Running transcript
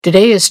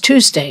Today is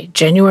Tuesday,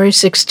 January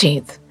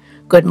 16th.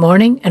 Good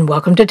morning and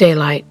welcome to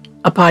Daylight,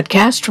 a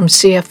podcast from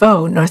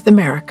CFO North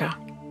America.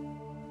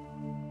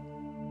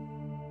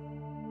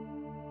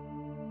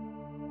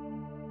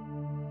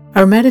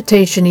 Our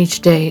meditation each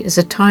day is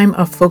a time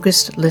of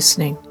focused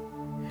listening.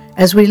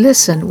 As we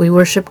listen, we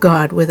worship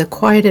God with a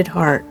quieted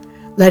heart,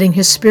 letting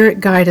His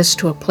Spirit guide us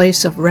to a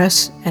place of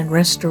rest and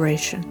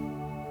restoration.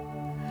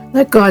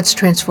 Let God's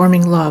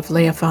transforming love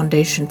lay a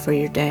foundation for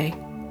your day.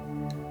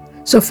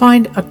 So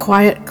find a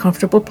quiet,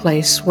 comfortable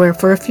place where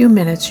for a few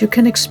minutes you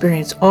can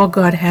experience all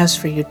God has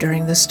for you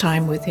during this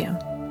time with Him.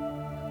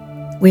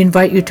 We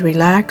invite you to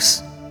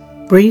relax,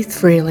 breathe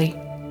freely,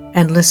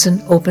 and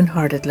listen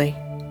open-heartedly.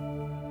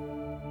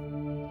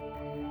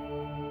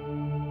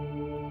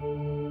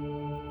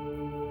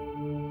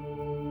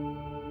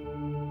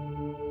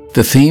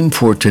 The theme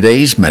for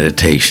today's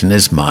meditation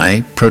is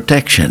My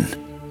Protection,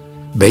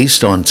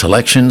 based on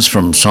selections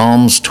from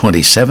Psalms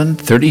 27,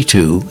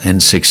 32,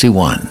 and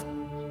 61.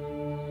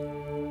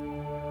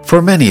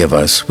 For many of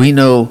us, we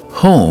know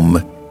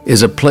home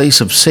is a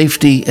place of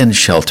safety and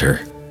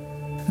shelter.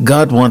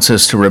 God wants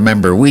us to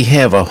remember we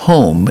have a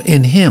home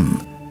in Him,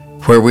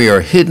 where we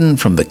are hidden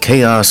from the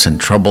chaos and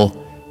trouble,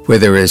 where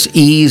there is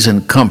ease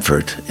and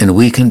comfort, and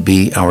we can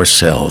be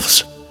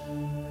ourselves.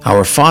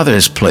 Our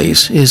Father's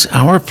place is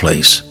our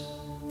place,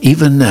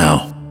 even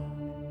now.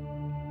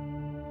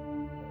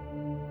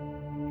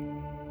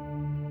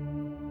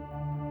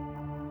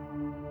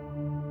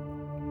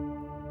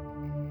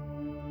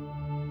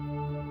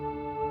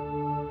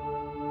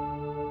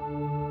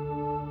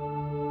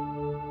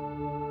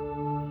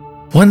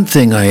 One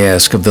thing I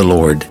ask of the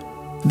Lord,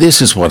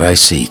 this is what I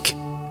seek,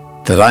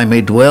 that I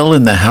may dwell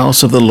in the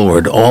house of the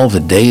Lord all the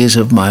days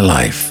of my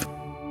life.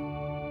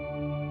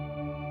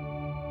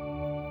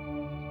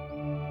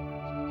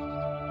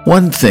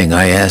 One thing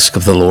I ask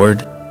of the Lord,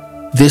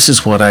 this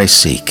is what I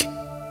seek,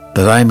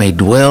 that I may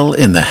dwell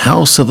in the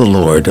house of the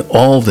Lord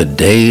all the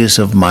days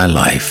of my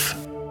life.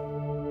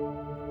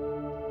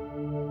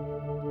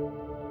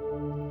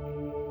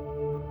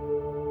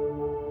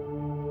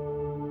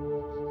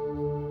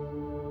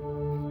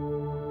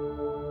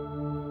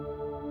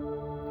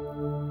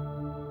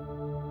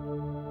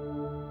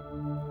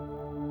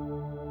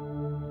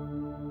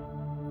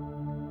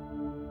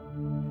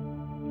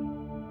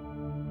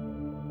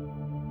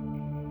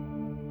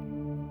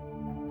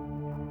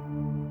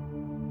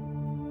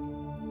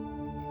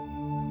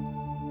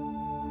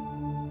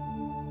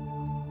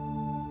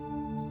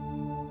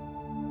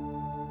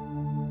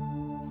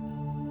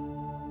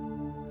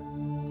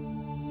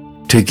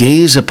 To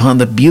gaze upon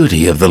the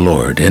beauty of the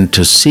Lord and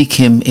to seek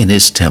Him in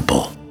His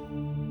temple.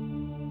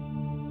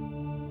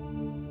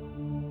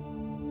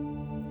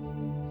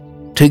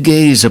 To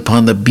gaze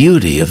upon the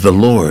beauty of the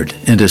Lord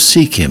and to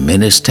seek Him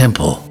in His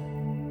temple.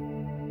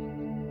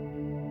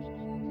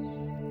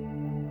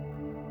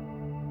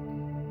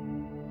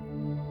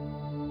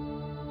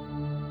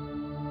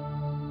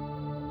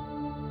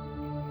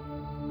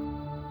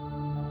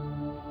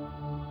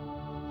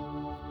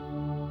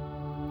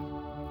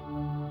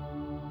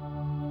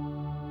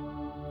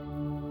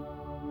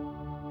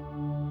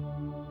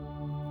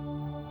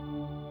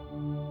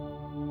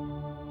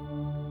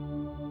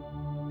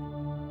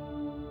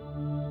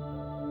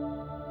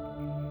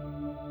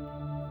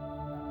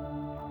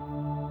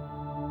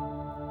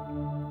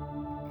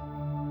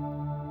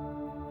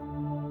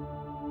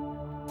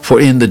 For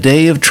in the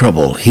day of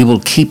trouble He will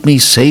keep me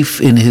safe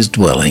in His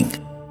dwelling.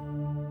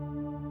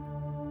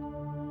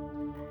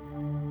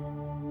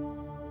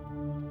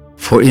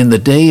 For in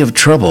the day of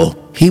trouble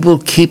He will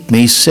keep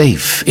me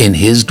safe in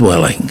His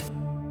dwelling.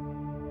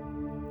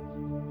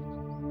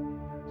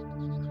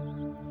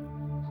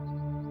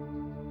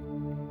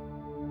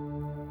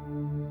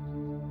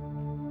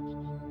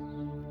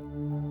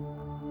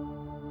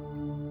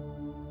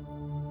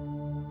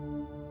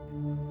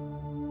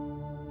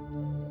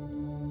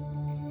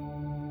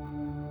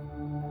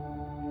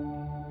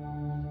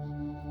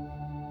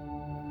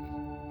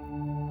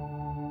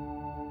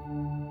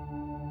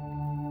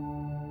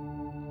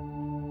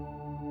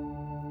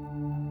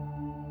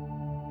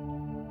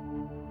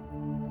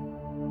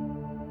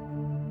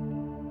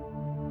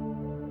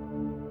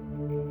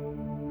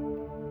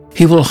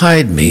 He will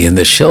hide me in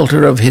the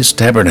shelter of His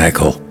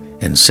tabernacle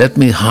and set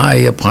me high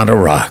upon a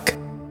rock.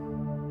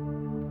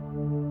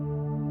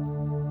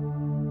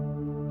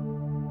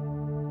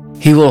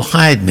 He will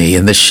hide me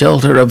in the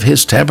shelter of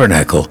His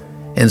tabernacle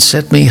and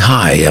set me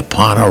high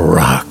upon a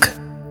rock.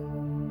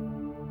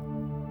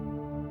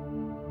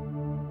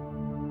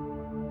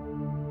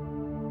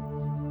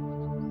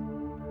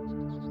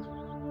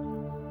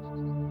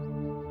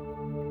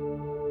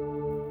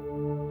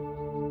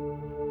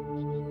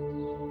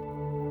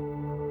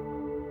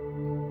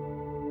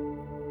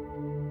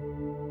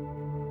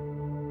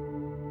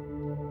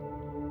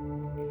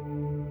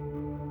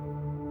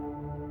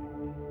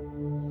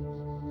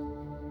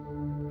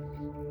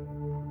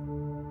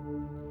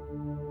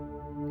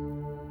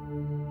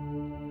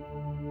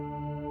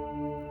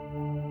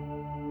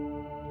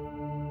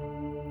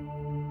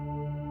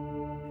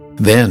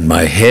 Then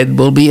my head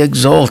will be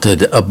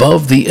exalted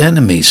above the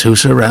enemies who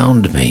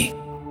surround me.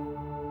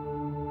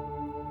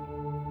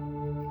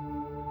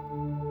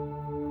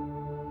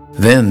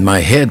 Then my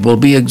head will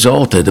be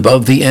exalted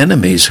above the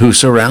enemies who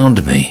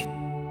surround me.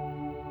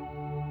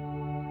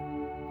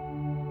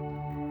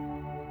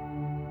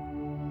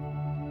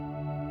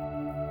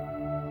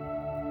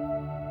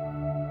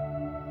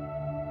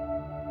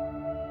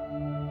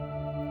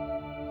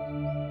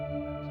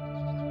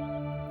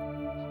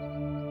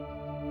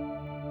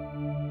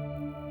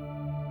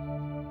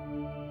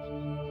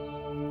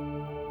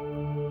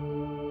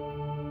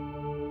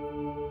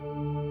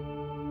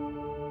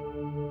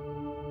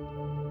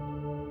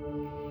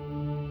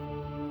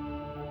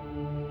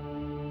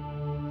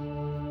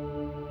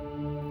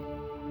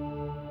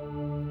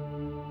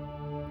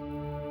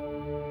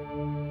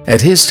 At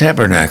his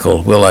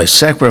tabernacle will I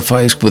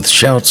sacrifice with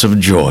shouts of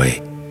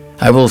joy.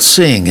 I will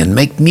sing and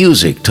make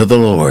music to the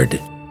Lord.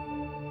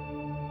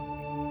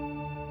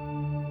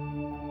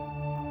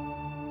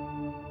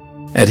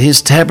 At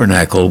his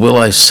tabernacle will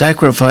I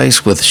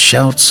sacrifice with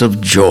shouts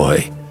of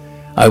joy.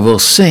 I will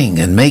sing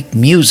and make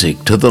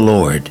music to the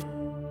Lord.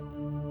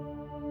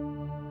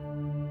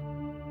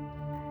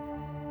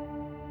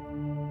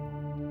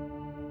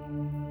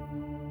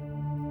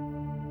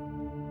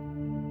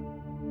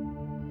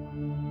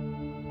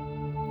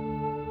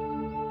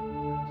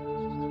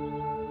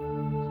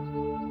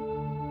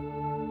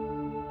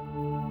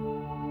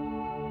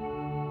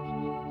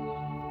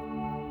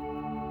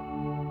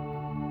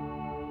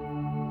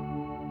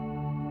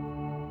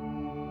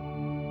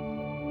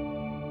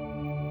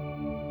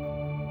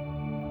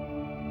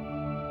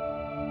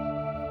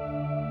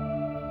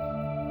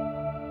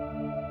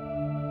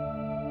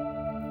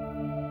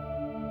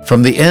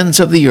 From the ends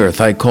of the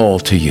earth I call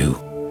to you.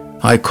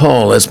 I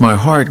call as my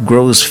heart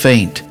grows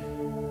faint.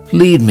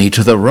 Lead me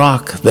to the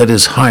rock that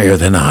is higher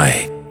than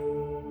I.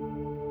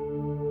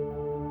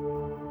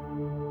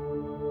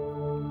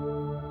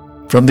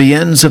 From the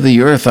ends of the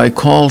earth I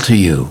call to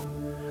you.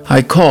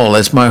 I call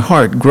as my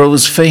heart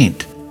grows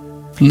faint.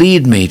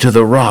 Lead me to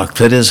the rock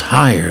that is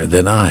higher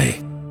than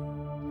I.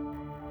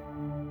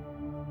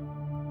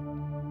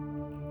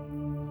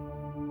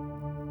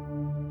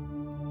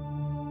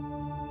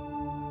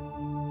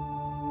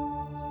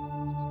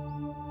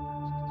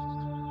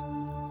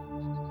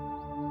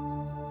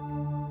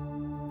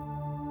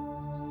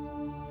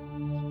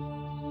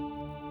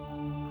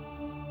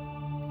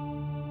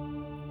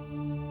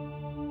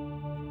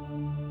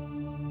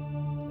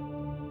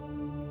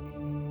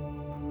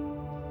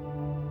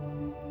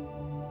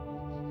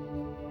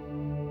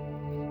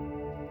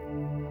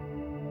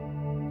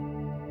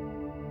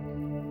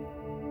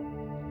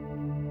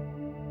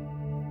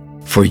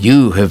 For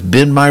you have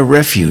been my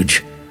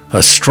refuge,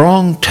 a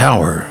strong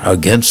tower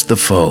against the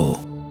foe.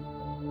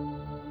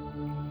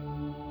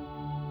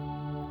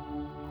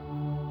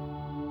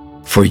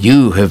 For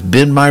you have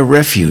been my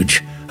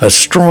refuge, a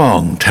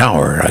strong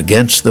tower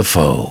against the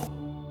foe.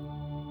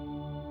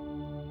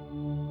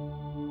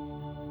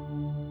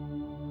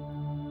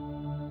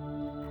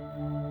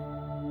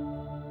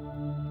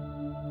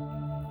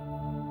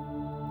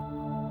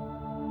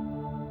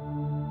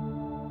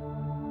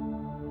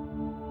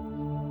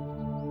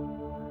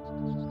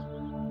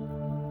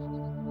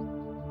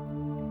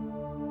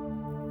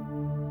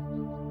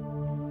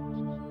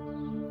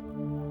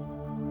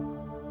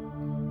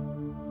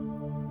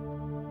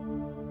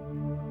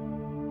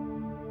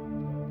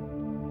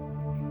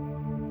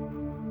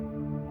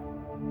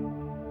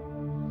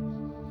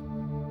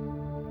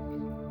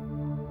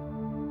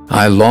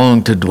 I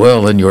long to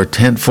dwell in your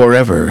tent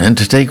forever and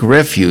to take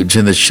refuge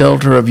in the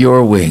shelter of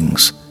your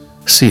wings.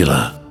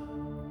 Selah.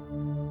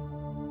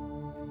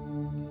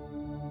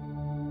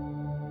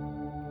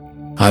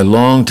 I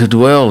long to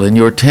dwell in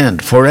your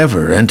tent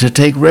forever and to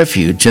take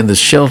refuge in the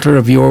shelter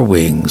of your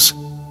wings.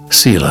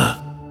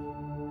 Selah.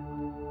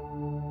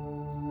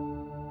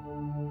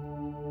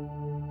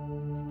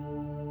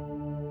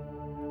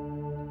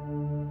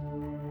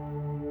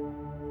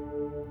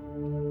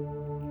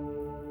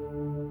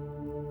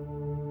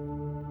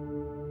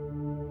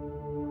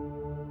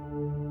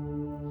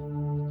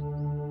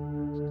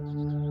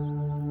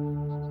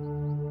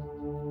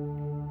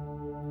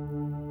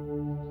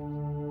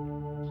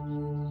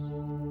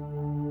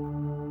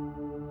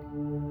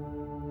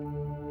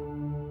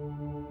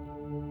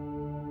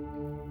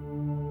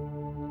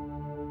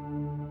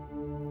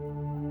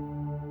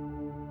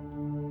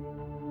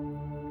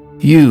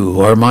 You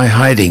are my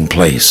hiding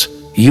place.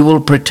 You will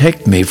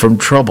protect me from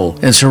trouble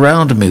and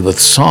surround me with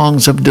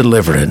songs of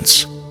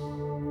deliverance.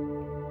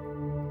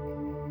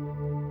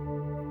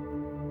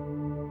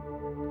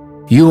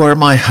 You are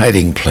my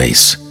hiding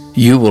place.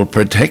 You will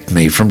protect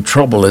me from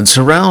trouble and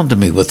surround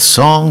me with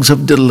songs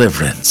of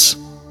deliverance.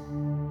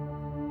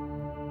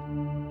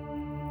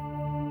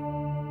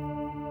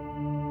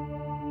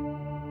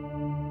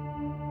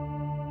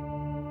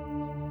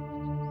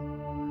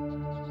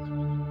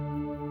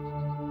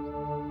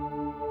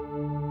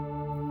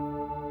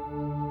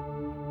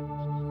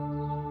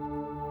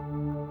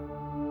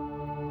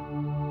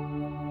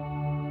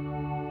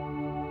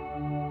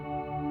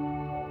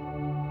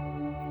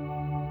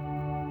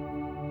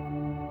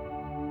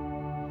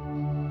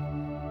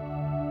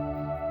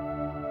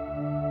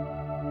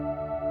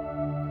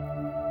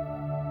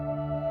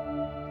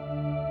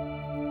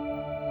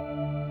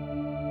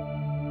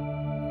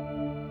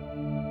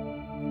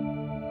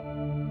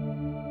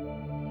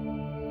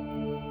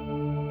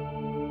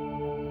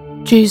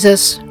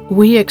 Jesus,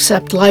 we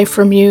accept life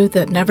from you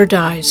that never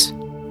dies,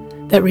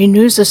 that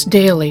renews us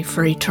daily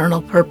for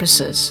eternal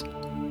purposes.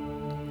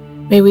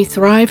 May we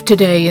thrive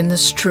today in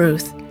this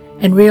truth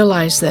and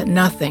realize that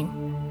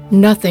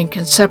nothing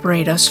can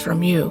separate us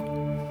from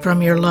you,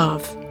 from your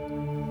love.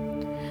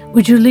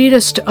 Would you lead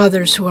us to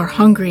others who are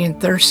hungry and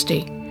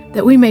thirsty,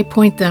 that we may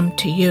point them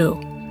to you,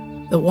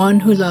 the one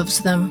who loves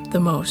them the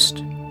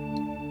most.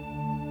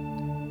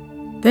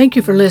 Thank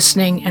you for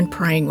listening and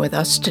praying with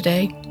us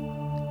today.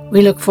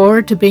 We look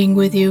forward to being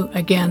with you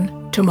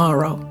again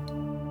tomorrow.